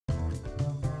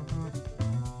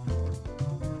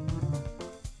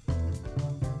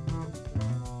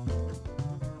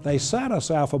They sat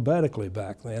us alphabetically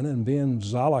back then, and being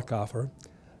Zollicoffer,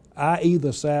 I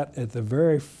either sat at the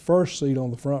very first seat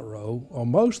on the front row, or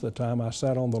most of the time I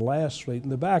sat on the last seat in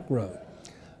the back row.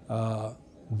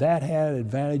 That had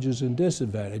advantages and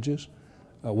disadvantages.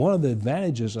 One of the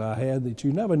advantages I had that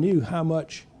you never knew how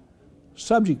much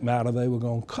subject matter they were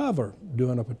going to cover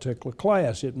during a particular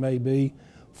class. It may be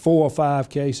 4 or 5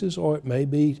 cases, or it may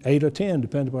be 8 or 10,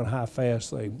 depending on how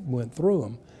fast they went through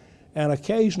them. And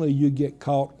occasionally you get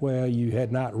caught where you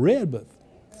had not read but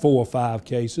 4 or 5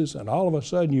 cases, and all of a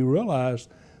sudden you realize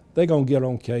they're going to get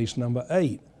on case number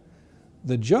 8.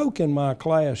 The joke in my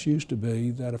class used to be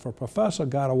that if a professor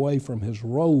got away from his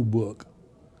roll book,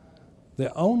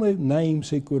 the only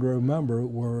names he could remember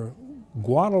were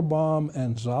Guadelbaum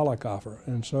and Zollicoffer.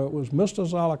 And so it was Mr.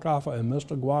 Zollicoffer and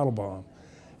Mr. Guadelbaum.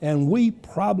 And we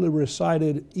probably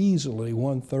recited easily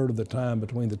 1/3 of the time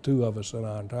between the two of us in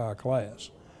our entire class.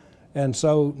 And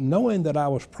so knowing that I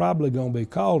was probably going to be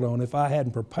called on if I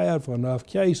hadn't prepared for enough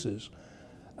cases,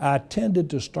 I tended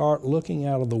to start looking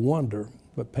out of the wonder,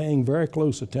 but paying very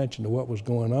close attention to what was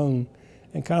going on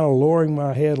and kind of lowering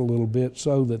my head a little bit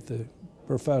so that the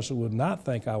professor would not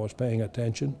think I was paying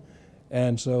attention.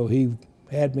 And so he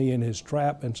had me in his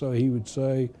trap, and so he would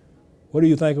say, "What do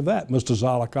you think of that, Mr.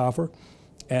 Zollicoffer?"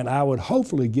 And I would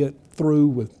hopefully get through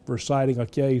with reciting a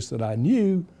case that I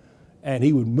knew, and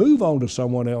he would move on to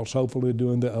someone else, hopefully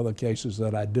doing the other cases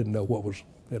that I didn't know what was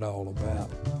it all about.